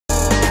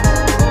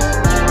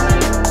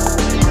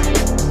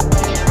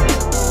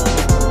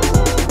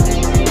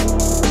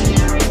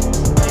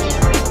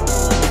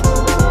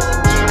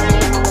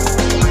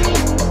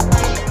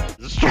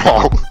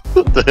wrong.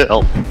 What the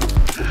hell?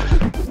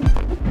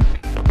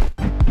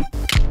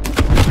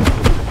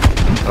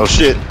 Oh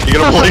shit, you're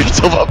gonna blow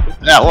yourself up with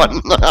that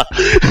one.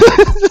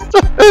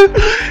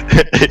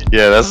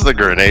 Yeah, that's the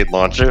grenade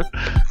launcher.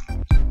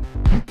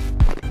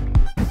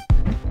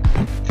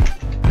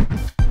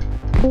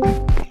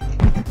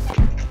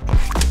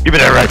 Give me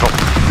that rifle.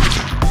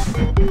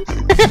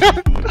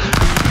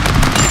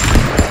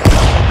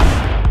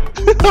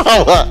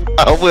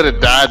 I would have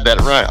died that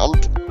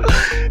round.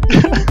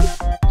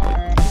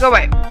 Go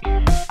away.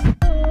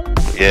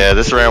 Yeah,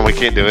 this round we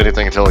can't do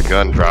anything until the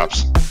gun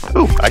drops.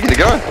 Ooh, I get a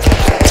gun.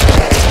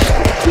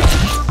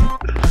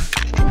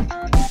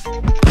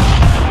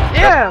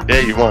 Yeah. Yeah,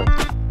 you won.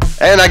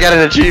 And I got an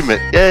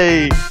achievement.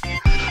 Yay.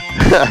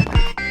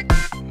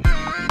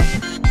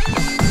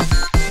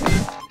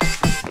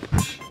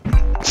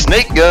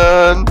 Snake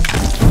gun.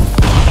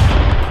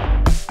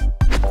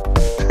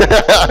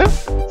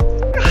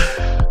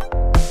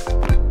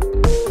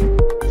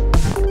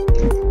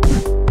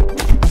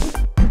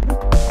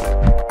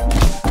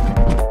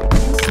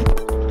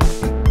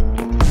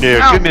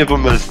 Yeah, No. give me up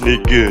on my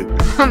snake gun.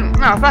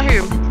 No, fuck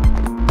you.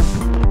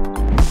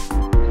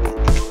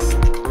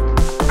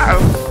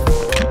 Uh-oh.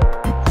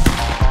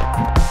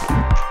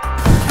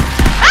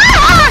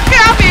 Ah!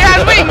 Get off me, you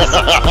have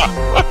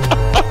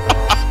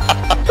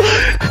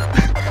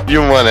wings! You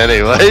won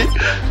anyway.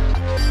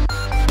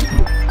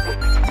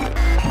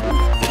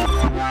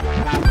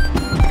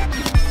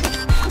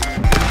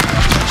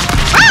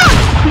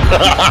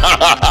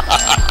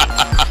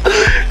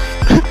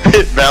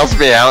 It bounced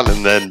me out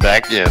and then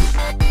back in.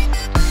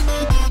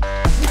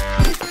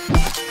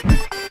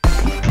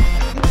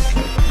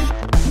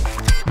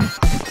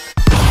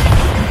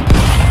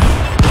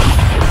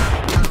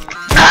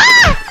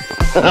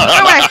 Go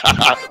away.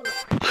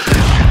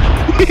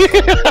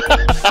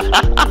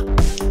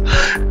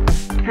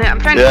 I'm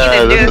trying to eat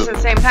and do this at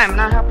the same time,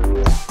 not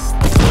helping.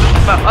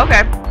 Well,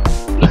 okay.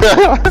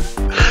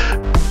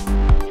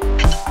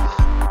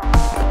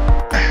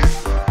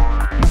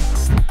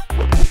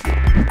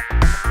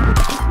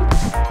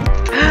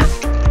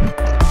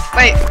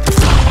 Wait.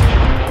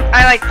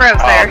 I like froze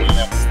there.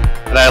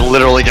 Yeah. And I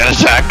literally got a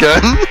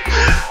shotgun.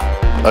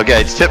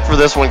 Okay, tip for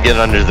this one, get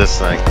under this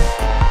thing.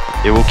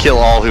 It will kill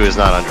all who is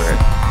not under it.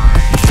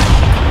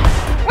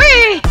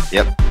 Whee!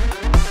 Yep.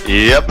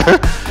 Yep.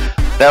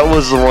 That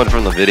was the one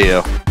from the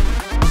video.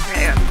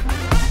 Yeah.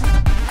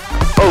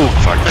 Oh,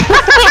 fuck.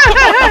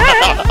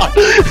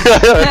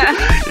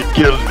 It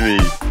killed me.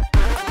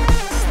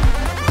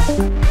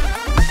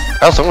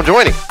 Oh, someone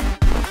joining.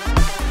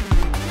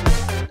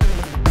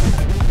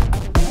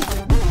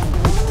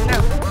 No.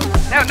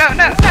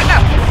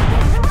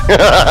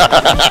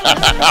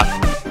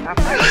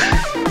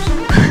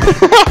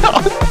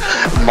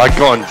 My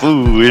kung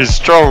fu is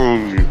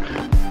strong.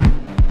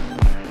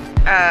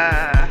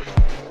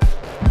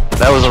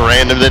 That was a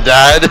random that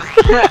died.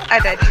 I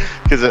died too.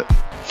 Cause it.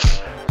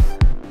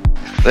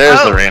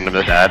 There's the random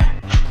that died.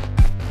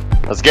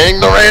 Let's gang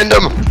the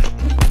random.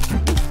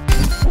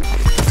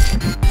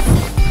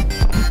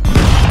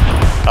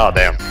 Oh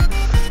damn!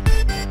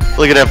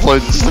 Look at that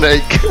floating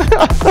snake.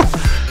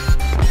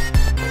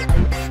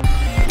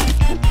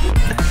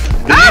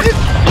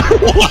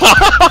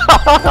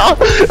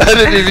 I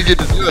didn't even get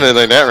to do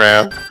anything that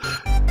round.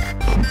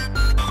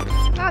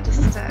 I'll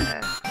just,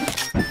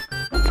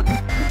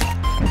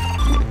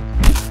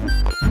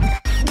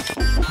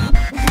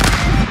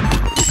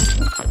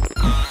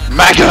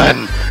 My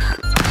gun!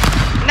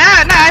 No,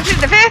 I plead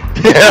the fifth!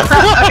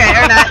 Okay,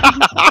 or not.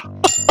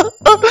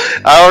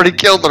 I already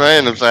killed the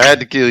random, so I had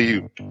to kill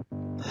you.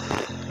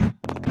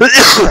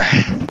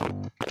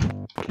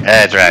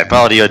 That's right,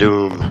 follow your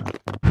doom.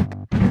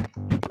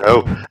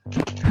 No.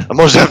 I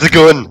must have the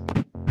gun!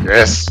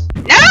 Yes!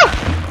 No!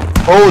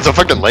 Oh, it's a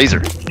fucking laser.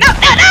 No!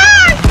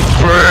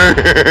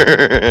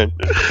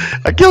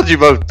 I killed you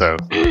both, though.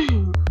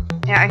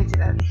 Yeah, I can see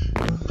that.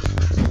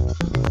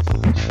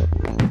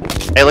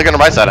 Hey, look on the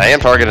right side. I am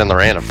targeting the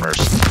random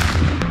first.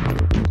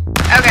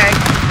 Okay.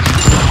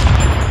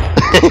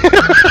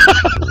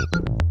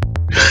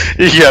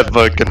 He got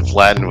fucking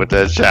flattened with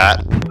that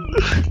shot.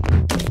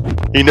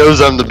 He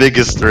knows I'm the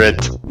biggest threat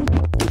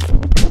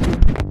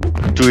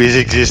to his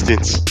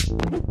existence.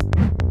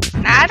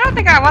 Nah, I don't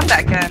think I want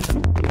that gun.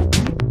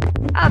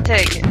 I'll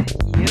take it.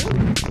 You?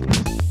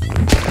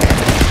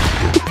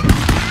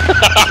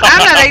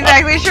 I'm not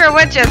exactly sure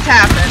what just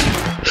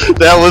happened.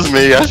 That was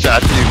me. I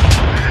shot you.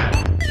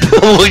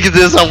 Look at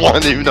this. I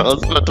wasn't even know I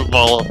was about to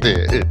fall off the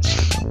edge.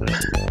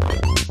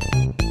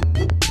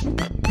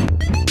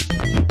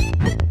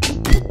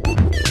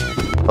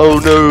 Oh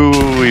no,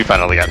 he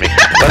finally got me.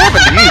 What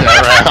happened to you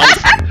that round?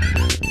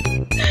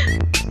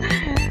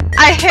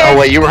 I hit. Oh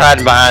wait, you were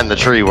hiding behind the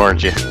tree,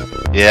 weren't you?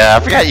 Yeah, I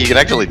forgot you could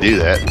actually do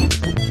that.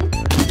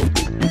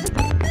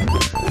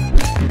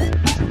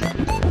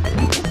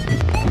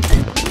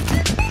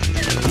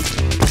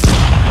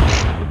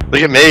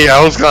 Look at me,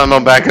 I was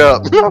climbing back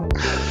up.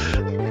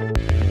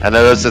 I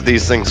noticed that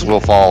these things will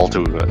fall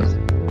to it.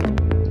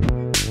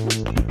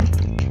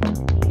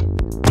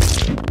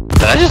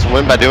 Did I just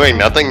win by doing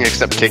nothing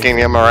except kicking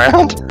him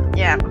around?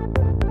 Yeah.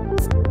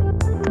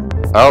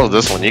 Oh,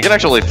 this one. You can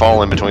actually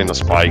fall in between the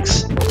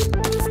spikes.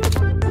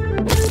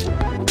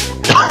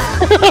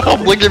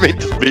 Look at me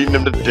just beating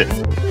him to death.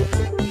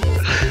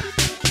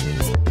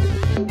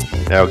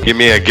 Now give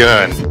me a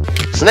gun.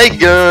 Snake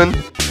gun!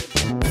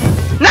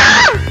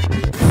 No!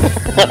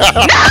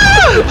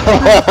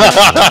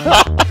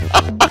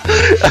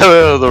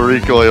 Oh, the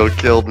recoil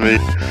killed me.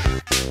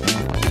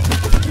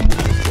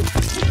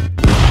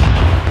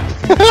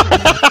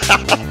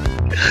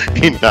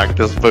 He knocked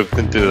us both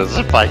into the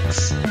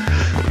spikes.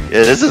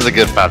 Yeah, this is a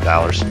good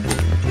 $5.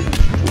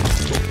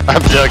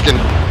 I'm joking.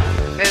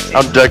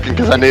 I'm ducking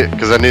because I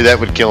knew that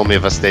would kill me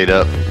if I stayed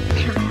up.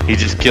 He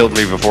just killed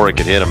me before it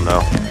could hit him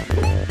though.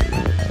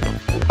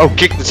 Oh,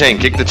 kick the chain,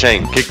 kick the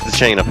chain, kick the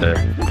chain up there.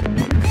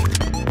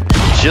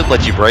 Should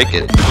let you break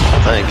it,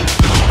 I think.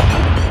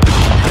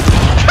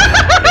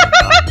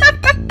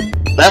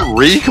 That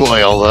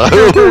recoil though.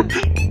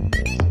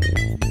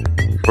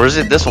 Or is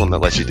it this one that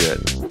lets you do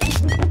it?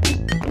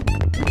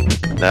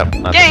 Nope.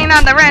 Not Gain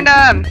on the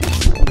random.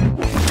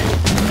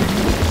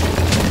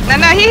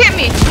 No, he hit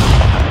me.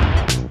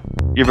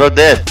 You're both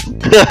dead.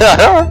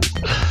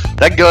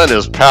 That gun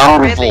is powerful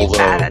I'm really though.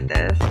 bad at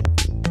this.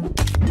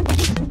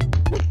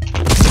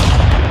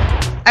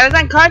 I was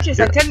unconscious.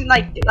 I couldn't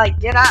like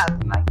get up.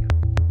 I'm like,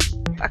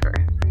 fucker.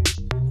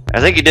 I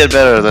think you did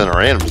better than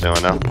Random's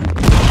doing now.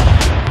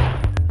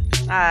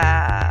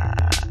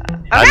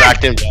 Okay. I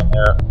knocked him down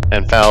there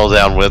and fell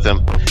down with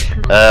him.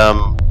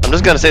 I'm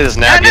just gonna say this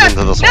now. No, get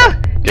into this hole.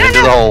 Get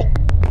into the hole.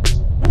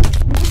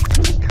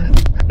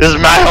 This is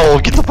my hole.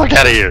 Get the fuck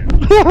out of here.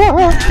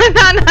 No.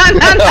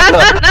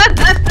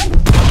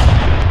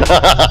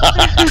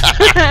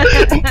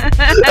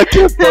 I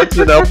kept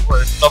punching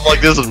upwards. I'm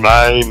like, this is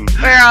mine.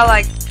 We're all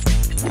like,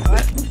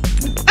 what?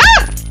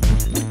 Ah!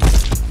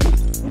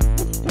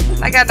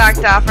 I got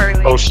knocked off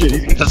early. Oh shit,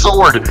 he's got a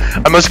sword.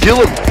 I must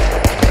kill him.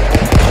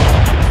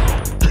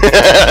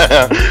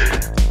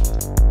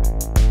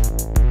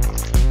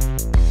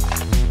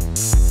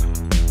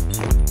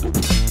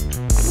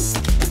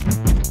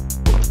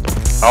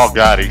 Oh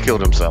god, he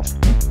killed himself.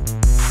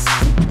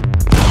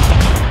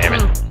 Damn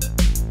it.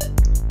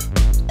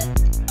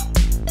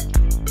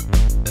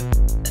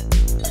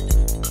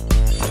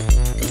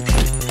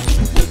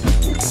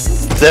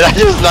 Did I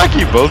just knock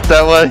you both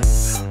that way?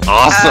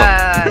 Awesome.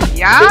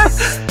 Yeah?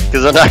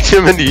 Because I knocked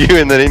him into you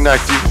and then he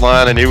knocked you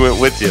flying and he went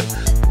with you.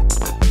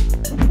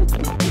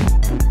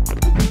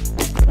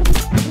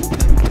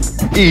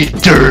 Eat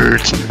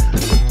dirt!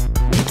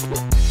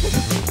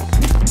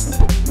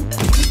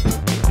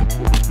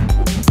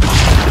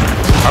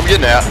 I'm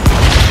getting out.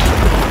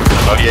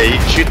 Oh yeah, you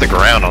can shoot the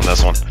ground on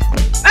this one.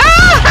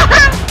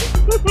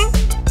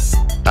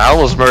 I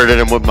almost murdered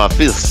him with my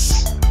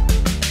fists.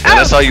 And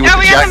I saw you with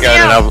the shotgun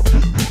and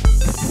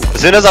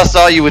as soon as I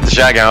saw you with the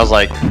shotgun, I was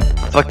like,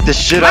 fuck this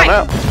shit, I'm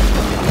out.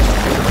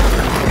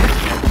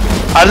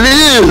 I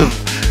live!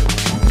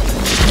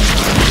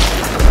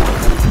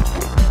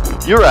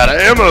 You're out of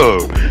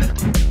ammo!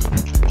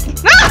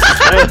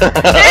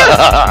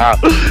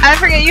 I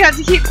forget you have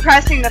to keep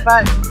pressing the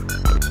button.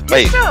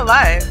 Wait. He's still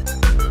alive.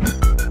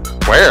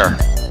 Where?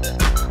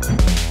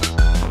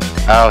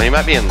 Oh, he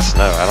might be in the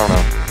snow, I don't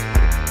know.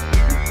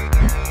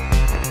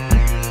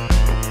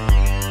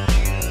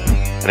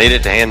 I need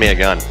it to hand me a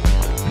gun.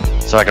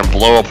 So I can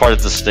blow apart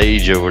the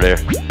stage over there.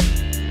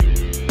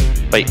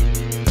 Wait.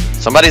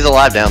 Somebody's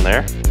alive down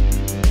there.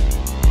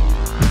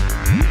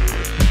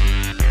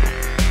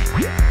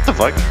 What the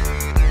fuck?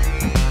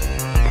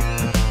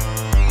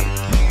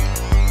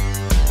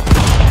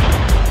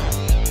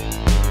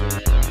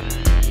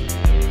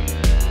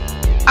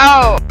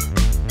 Oh.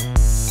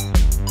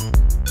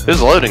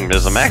 Who's loading?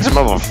 There's a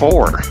maximum of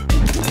 4.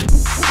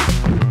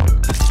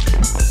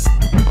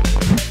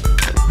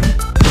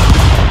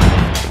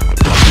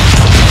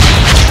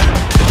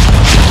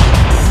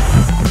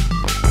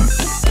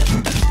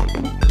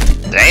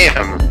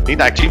 Damn! He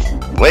knocked you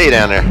way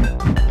down there.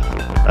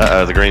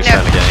 Uh-oh, the green's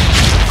trying to get him.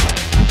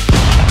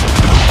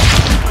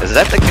 Is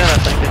that the gun I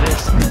think it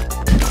is?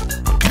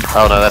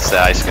 Oh no, that's the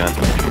ice gun.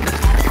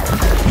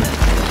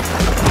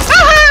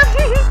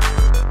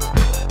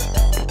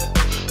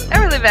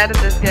 I'm really bad at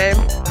this game.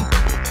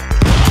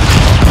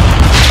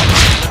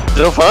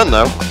 Still fun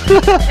though.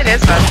 It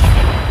is fun.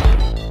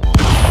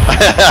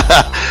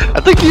 I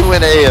think he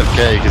went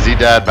AFK because he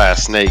died by a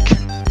snake.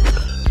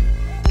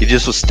 He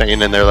just was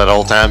standing there that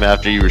whole time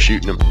after you were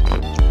shooting him.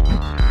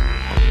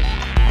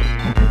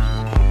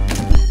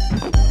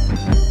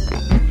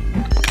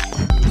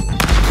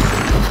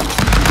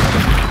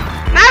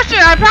 Master,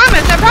 I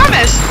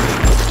promise.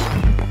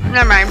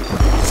 Never mind.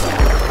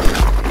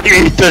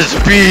 Eat the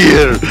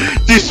spear!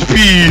 The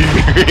spear!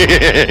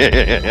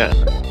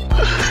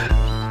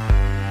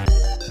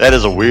 That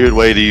is a weird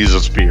way to use a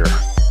spear.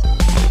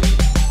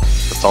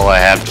 That's all I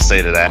have to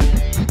say to that.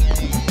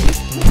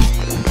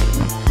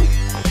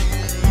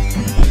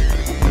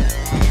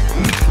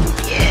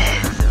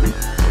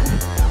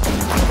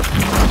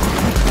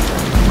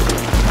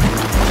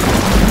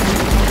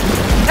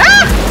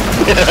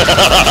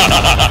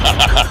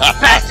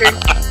 Bastard.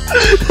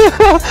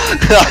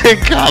 I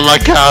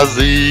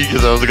kamikaze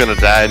because I was gonna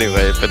die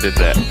anyway if I did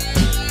that.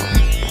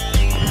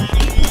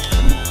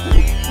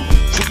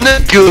 It's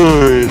not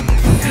good.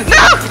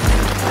 No!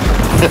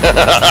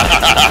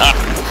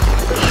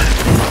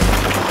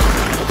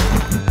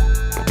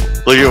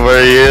 Look at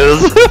where he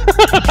is.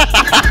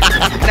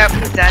 Nope,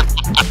 he's dead.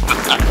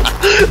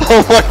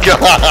 Oh my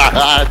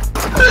god!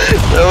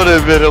 That would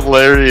have been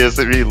hilarious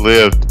if he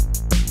lived.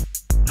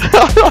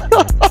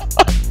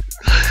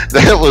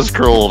 That was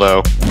cruel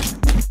though.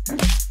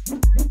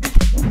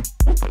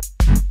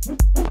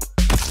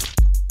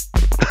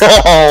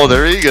 Oh,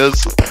 there he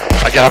goes.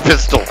 I got a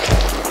pistol.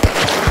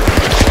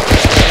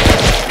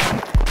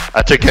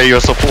 I took care of your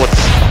supports.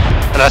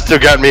 And I still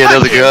got me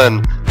another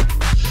gun.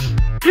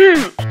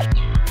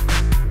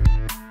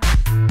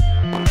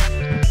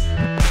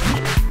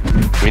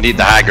 We need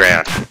the high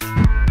ground.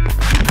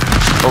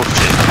 Oh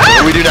shit.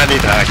 We do not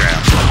need the high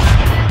ground.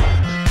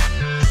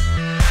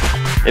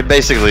 It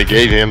basically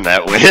gave him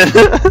that win.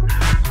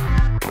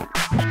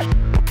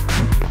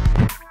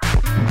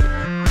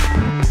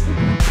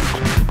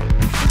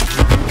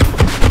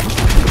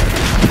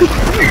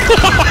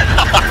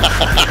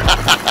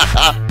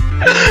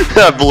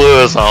 That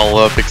blew us all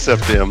up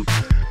except him.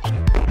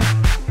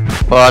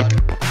 Well,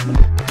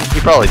 he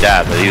probably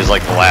died, but he was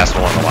like the last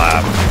one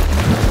alive.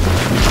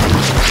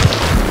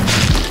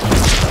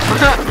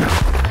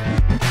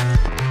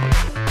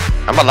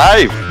 I'm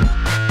alive!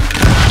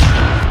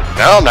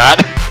 No, I'm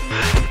not.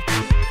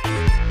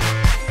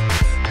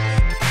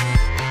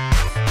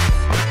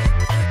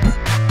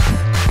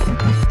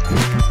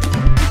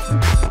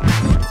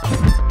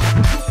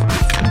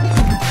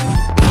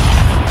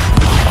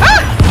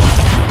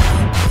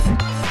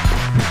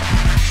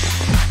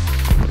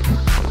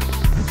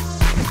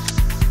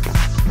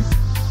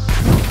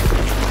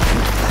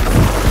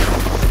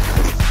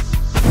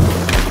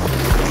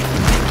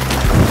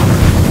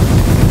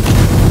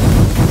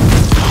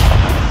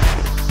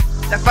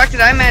 The fuck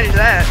did I manage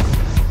that?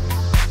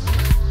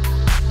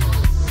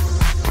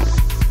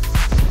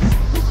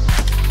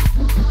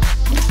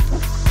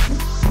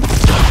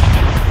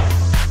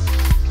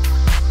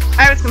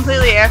 I was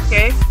completely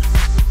AFK.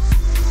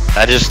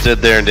 I just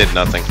stood there and did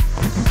nothing.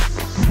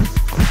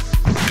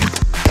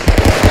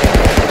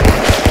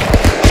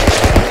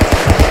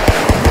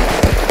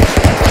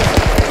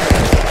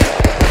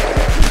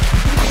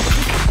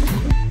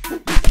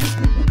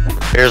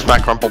 Here's my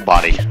crumpled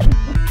body.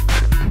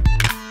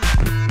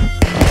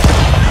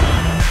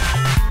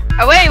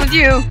 Away with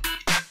you!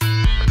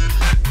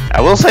 I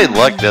will say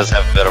luck does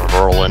have a bit of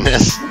a role in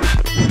this.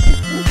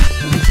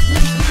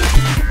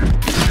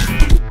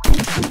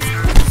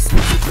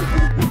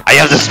 I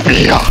have the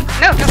spear!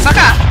 No, go fuck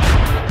off!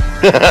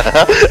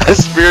 I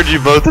speared you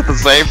both at the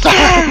same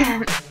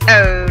time.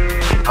 Oh.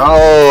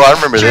 Oh, I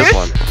remember Truce? this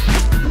one.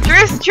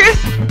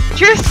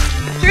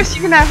 Truce,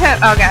 you can have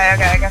him. Okay,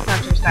 I guess no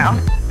truce now.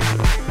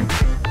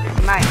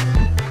 Nice.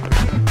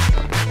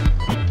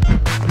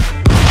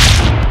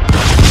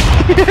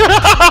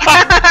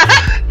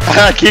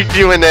 I kicked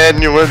you in the head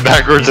and you went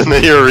backwards and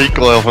then you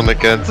recoil from the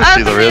gun to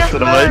see the rest of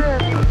the way.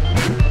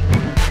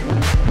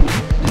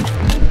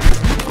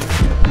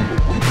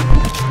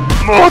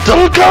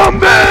 Mortal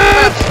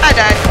Kombat! I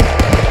died.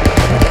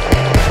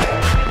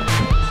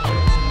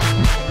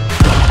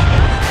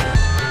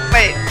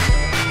 Wait.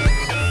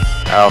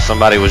 Oh,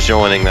 somebody was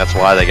joining, that's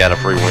why they got a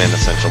free win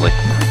essentially.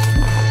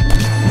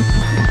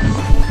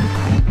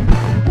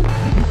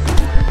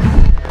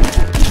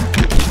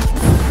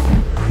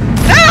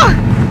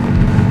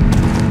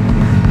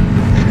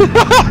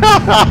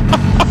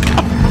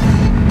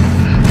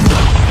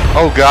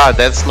 Oh god,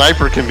 that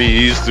sniper can be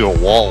used through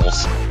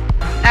walls.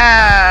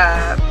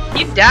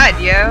 You died,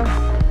 yo.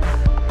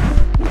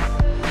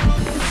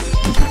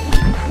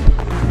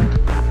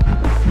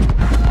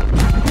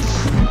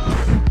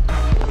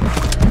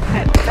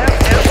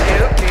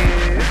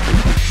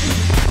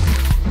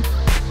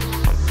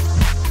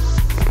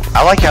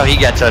 I like how he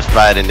got touched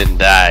by it and didn't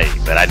die,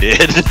 but I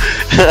did.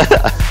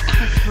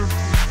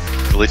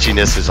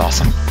 Glitchiness is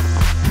awesome.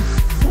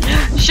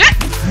 Shit!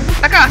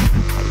 Back off!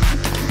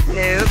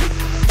 Nope.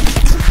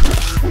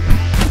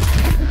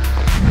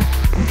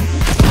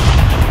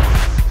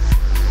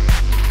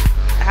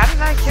 How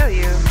did I kill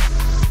you?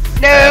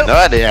 I have no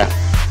idea.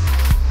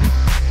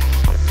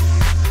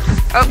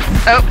 Oh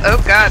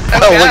god.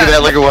 Oh, look at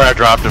that, look at where I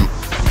dropped him.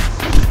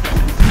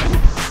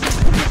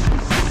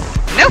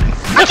 Nope!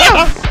 Fuck you!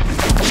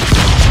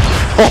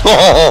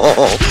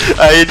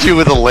 I hit you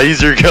with a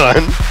laser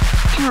gun.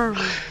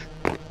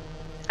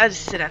 I'll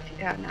just sit up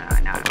here. Oh,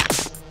 no.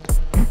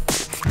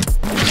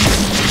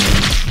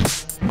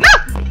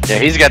 Yeah,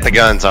 he's got the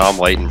gun, so I'm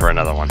waiting for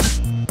another one.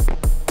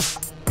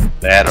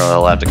 That or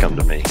he'll have to come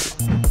to me.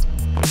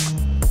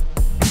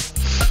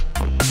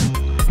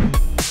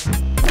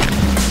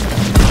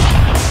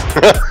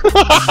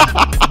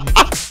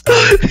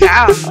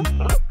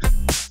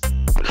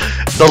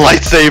 The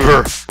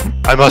lightsaber!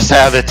 I must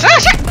have it! Oh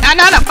shit!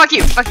 No, fuck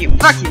you!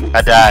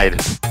 I died.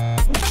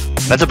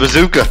 That's a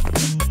bazooka!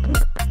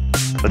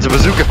 That's a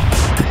bazooka.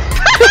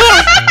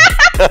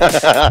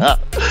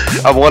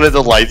 I wanted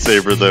the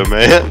lightsaber though,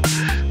 man.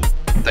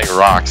 That thing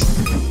rocks.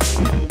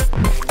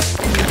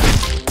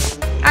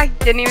 I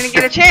didn't even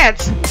get a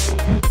chance.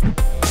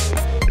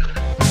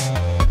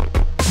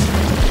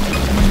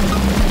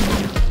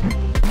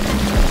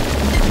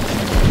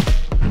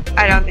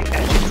 I don't think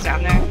that shit's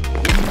down there.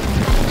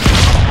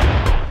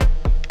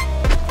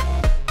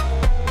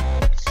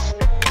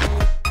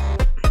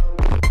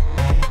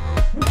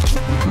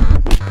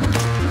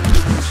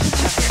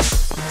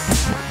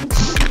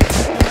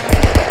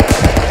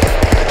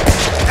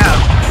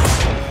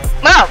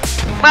 Oh.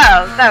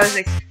 Whoa, that was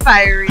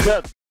fiery.